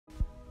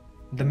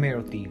The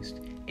Marrow Thieves,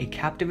 a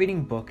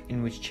captivating book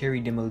in which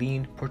Cherie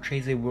Dimaline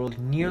portrays a world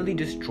nearly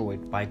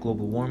destroyed by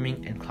global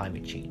warming and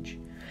climate change.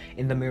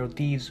 In The Marrow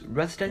Thieves,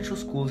 residential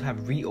schools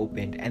have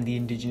reopened and the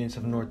indigenous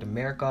of North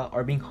America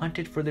are being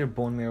hunted for their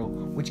bone marrow,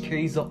 which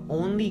carries the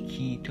only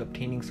key to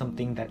obtaining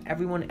something that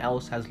everyone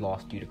else has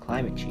lost due to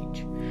climate change,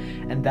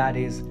 and that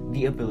is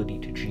the ability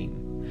to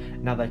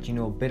dream. Now that you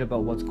know a bit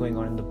about what's going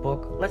on in the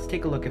book, let's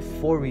take a look at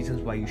 4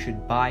 reasons why you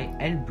should buy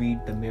and read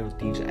The Marrow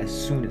Thieves as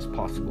soon as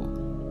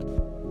possible.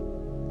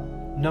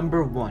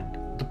 Number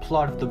 1. The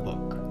plot of the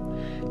book.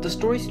 The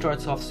story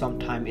starts off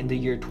sometime in the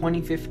year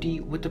 2050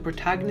 with the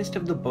protagonist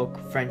of the book,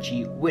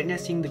 Frenchie,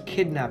 witnessing the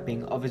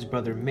kidnapping of his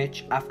brother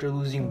Mitch after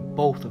losing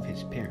both of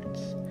his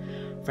parents.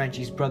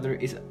 Frenchie's brother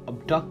is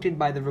abducted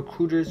by the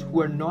recruiters who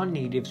are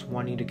non-natives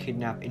wanting to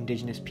kidnap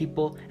indigenous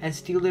people and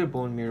steal their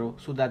bone marrow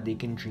so that they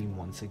can dream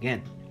once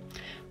again.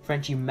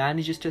 Frenchie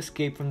manages to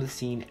escape from the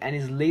scene and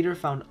is later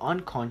found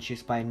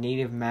unconscious by a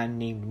native man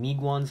named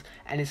Miigwans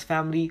and his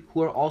family,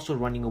 who are also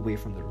running away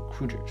from the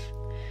recruiters.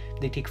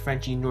 They take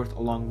Frenchie north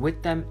along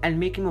with them and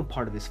make him a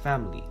part of his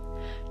family.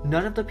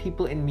 None of the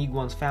people in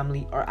Miigwans'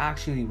 family are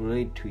actually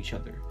related to each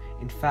other.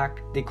 In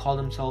fact, they call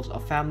themselves a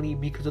family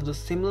because of the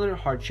similar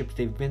hardships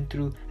they've been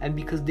through and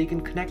because they can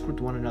connect with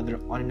one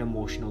another on an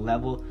emotional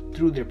level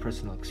through their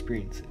personal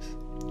experiences.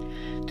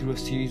 Through a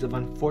series of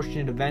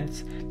unfortunate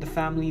events, the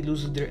family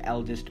loses their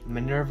eldest,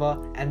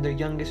 Minerva, and their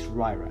youngest,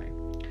 Rai.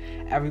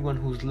 Everyone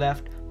who's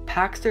left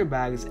packs their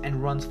bags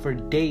and runs for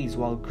days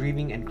while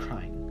grieving and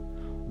crying.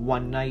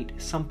 One night,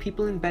 some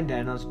people in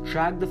bandanas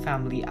drag the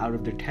family out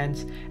of their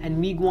tents,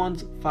 and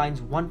Miigwans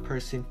finds one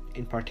person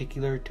in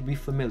particular to be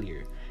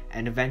familiar,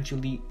 and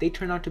eventually they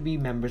turn out to be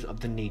members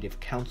of the Native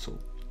Council.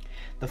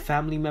 The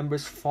family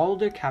members follow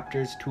their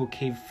captors to a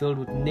cave filled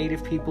with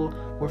native people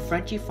where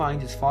Frenchie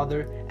finds his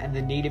father, and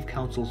the Native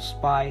Council's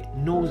spy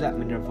knows that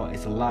Minerva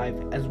is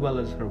alive as well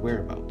as her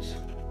whereabouts.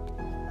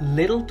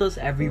 Little does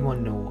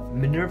everyone know,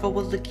 Minerva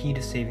was the key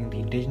to saving the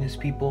indigenous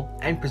people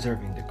and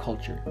preserving their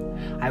culture.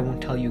 I won't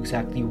tell you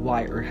exactly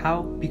why or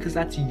how, because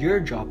that's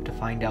your job to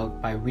find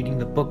out by reading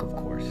the book, of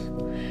course.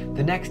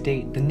 The next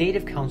day, the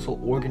Native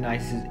Council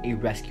organizes a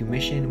rescue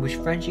mission which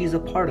Frenchie is a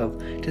part of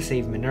to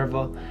save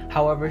Minerva.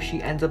 However,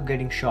 she ends up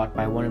getting shot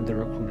by one of the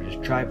recruiters'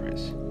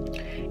 drivers.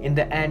 In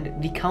the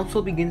end, the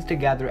council begins to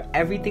gather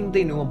everything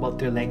they know about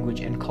their language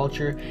and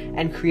culture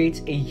and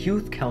creates a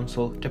youth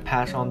council to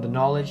pass on the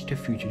knowledge to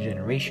future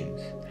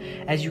generations.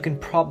 As you can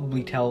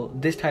probably tell,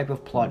 this type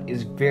of plot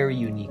is very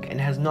unique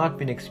and has not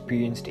been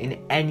experienced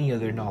in any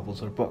other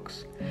novels or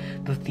books.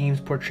 The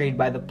themes portrayed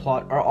by the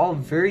plot are all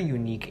very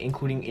unique,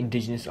 including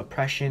indigenous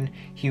oppression,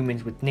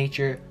 humans with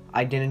nature,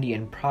 identity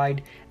and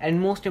pride, and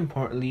most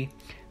importantly,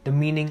 the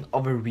meaning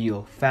of a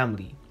real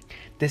family.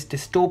 This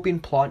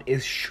dystopian plot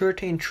is sure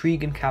to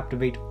intrigue and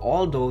captivate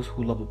all those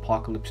who love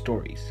apocalypse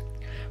stories.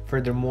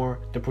 Furthermore,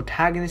 the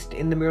protagonist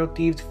in The Marrow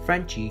Thieves,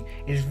 Frenchie,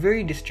 is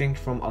very distinct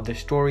from other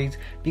stories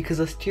because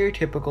a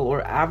stereotypical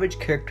or average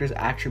character's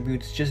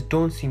attributes just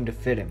don't seem to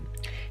fit him.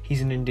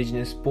 He's an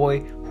indigenous boy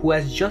who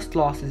has just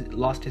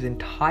lost his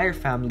entire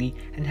family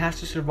and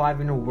has to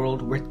survive in a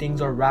world where things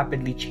are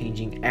rapidly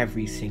changing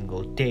every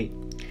single day.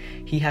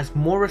 He has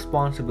more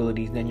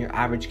responsibilities than your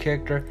average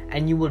character,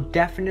 and you will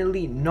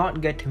definitely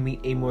not get to meet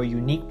a more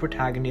unique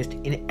protagonist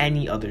in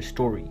any other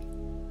story.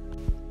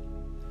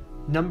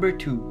 Number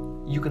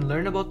 2. You can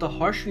learn about the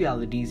harsh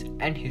realities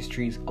and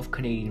histories of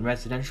Canadian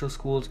residential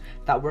schools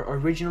that were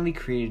originally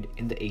created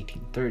in the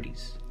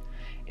 1830s.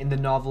 In the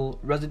novel,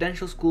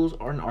 residential schools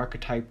are an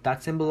archetype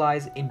that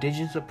symbolize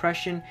indigenous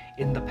oppression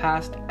in the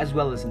past as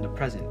well as in the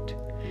present.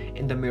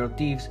 In The Marrow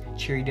Thieves,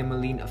 Cherie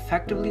Dimaline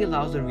effectively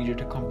allows the reader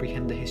to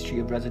comprehend the history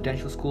of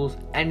residential schools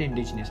and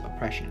indigenous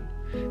oppression.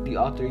 The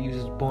author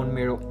uses bone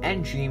marrow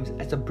and dreams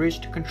as a bridge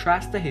to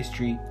contrast the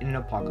history in an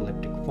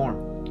apocalyptic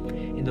form.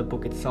 In the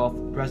book itself,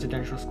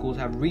 residential schools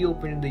have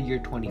reopened in the year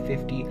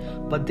 2050,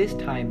 but this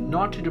time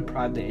not to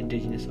deprive the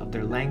indigenous of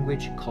their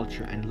language,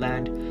 culture, and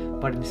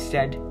land, but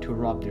instead to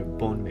rob their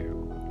bone marrow.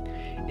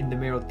 In The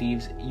Marrow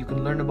Thieves, you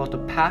can learn about the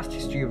past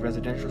history of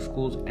residential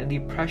schools and the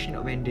oppression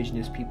of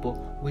indigenous people,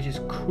 which is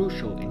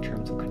crucial in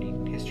terms of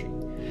Canadian history.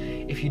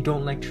 If you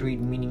don't like to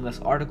read meaningless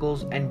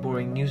articles and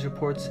boring news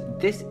reports,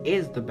 this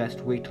is the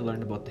best way to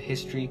learn about the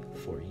history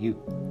for you.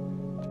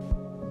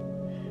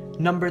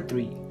 Number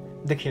 3.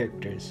 The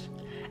characters.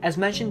 As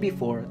mentioned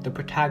before, the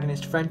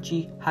protagonist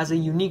Frenchie has a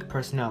unique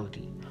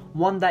personality,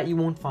 one that you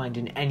won't find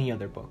in any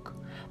other book.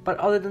 But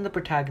other than the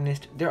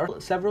protagonist, there are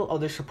several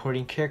other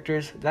supporting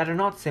characters that are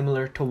not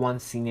similar to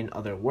ones seen in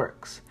other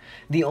works.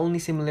 The only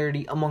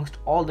similarity amongst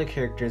all the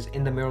characters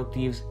in The Marrow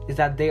Thieves is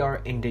that they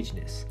are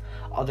indigenous.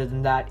 Other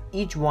than that,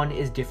 each one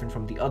is different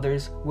from the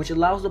others, which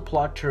allows the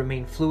plot to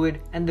remain fluid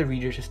and the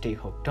reader to stay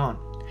hooked on.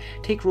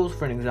 Take Rose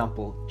for an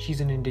example.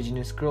 She's an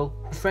indigenous girl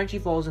who Frenchie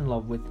falls in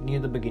love with near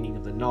the beginning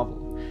of the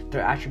novel.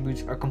 Their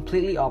attributes are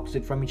completely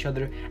opposite from each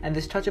other, and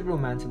this touch of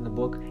romance in the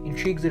book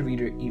intrigues the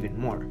reader even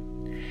more.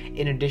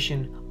 In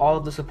addition, all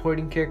of the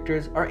supporting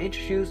characters are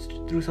introduced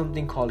through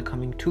something called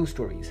coming to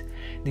stories.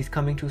 These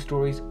coming to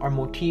stories are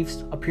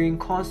motifs appearing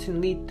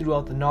constantly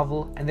throughout the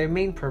novel, and their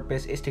main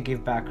purpose is to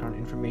give background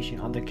information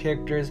on the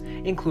characters,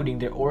 including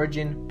their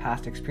origin,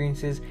 past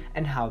experiences,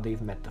 and how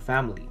they've met the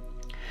family.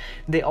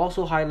 They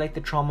also highlight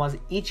the traumas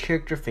each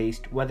character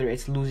faced, whether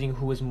it's losing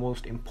who is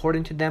most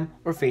important to them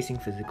or facing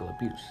physical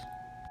abuse.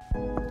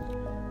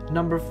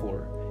 Number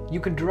 4. You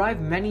can derive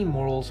many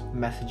morals,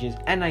 messages,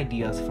 and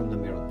ideas from the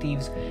Marrow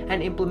Thieves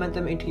and implement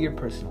them into your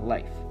personal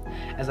life.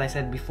 As I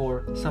said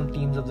before, some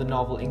themes of the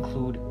novel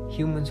include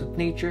humans with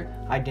nature,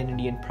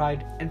 identity and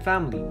pride, and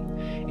family.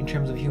 In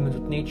terms of humans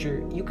with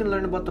nature, you can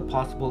learn about the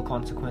possible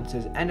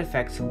consequences and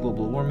effects of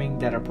global warming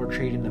that are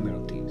portrayed in the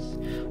Marrow Thieves.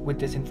 With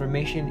this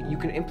information, you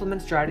can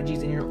implement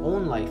strategies in your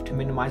own life to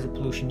minimize the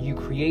pollution you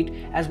create,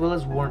 as well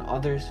as warn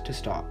others to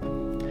stop.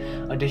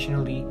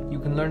 Additionally, you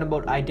can learn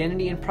about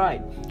identity and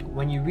pride.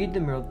 When you read the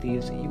Marrow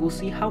Thieves, you will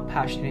see how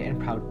passionate and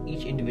proud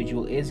each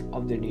individual is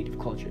of their native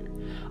culture.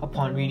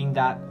 Upon reading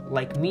that,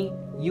 like me,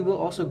 you will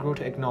also grow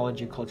to acknowledge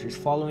your culture's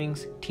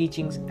followings,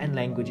 teachings, and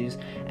languages,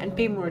 and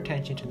pay more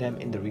attention to them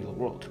in the real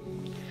world.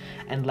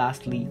 And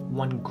lastly,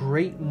 one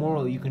great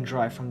moral you can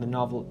derive from the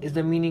novel is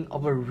the meaning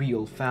of a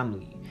real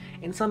family.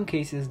 In some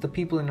cases, the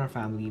people in our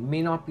family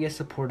may not be as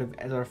supportive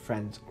as our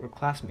friends or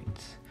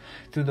classmates.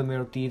 Through the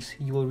Marrow Thieves,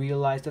 you will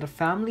realize that a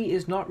family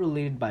is not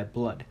related by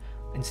blood,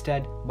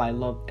 instead by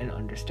love and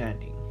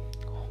understanding.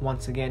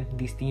 Once again,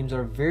 these themes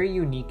are very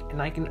unique, and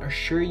I can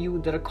assure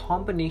you that a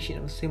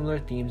combination of similar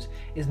themes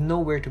is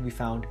nowhere to be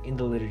found in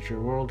the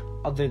literature world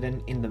other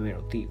than in the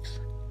Marrow Thieves.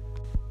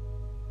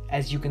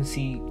 As you can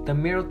see, the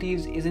Marrow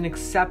Thieves is an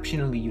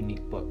exceptionally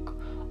unique book.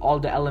 All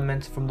the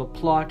elements from the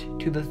plot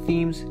to the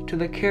themes to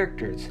the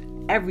characters,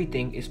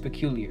 everything is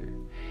peculiar.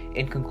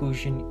 In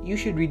conclusion, you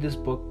should read this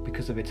book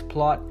because of its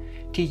plot,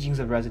 teachings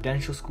of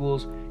residential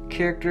schools,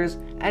 characters,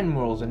 and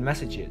morals and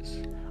messages.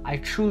 I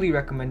truly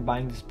recommend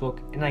buying this book,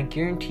 and I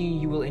guarantee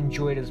you will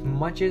enjoy it as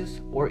much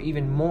as or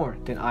even more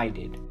than I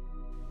did.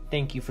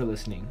 Thank you for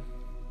listening.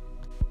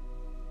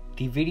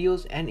 The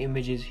videos and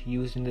images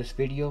used in this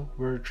video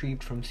were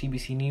retrieved from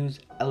CBC News,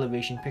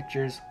 Elevation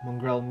Pictures,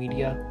 Mongrel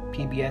Media,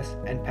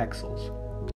 PBS, and Pexels.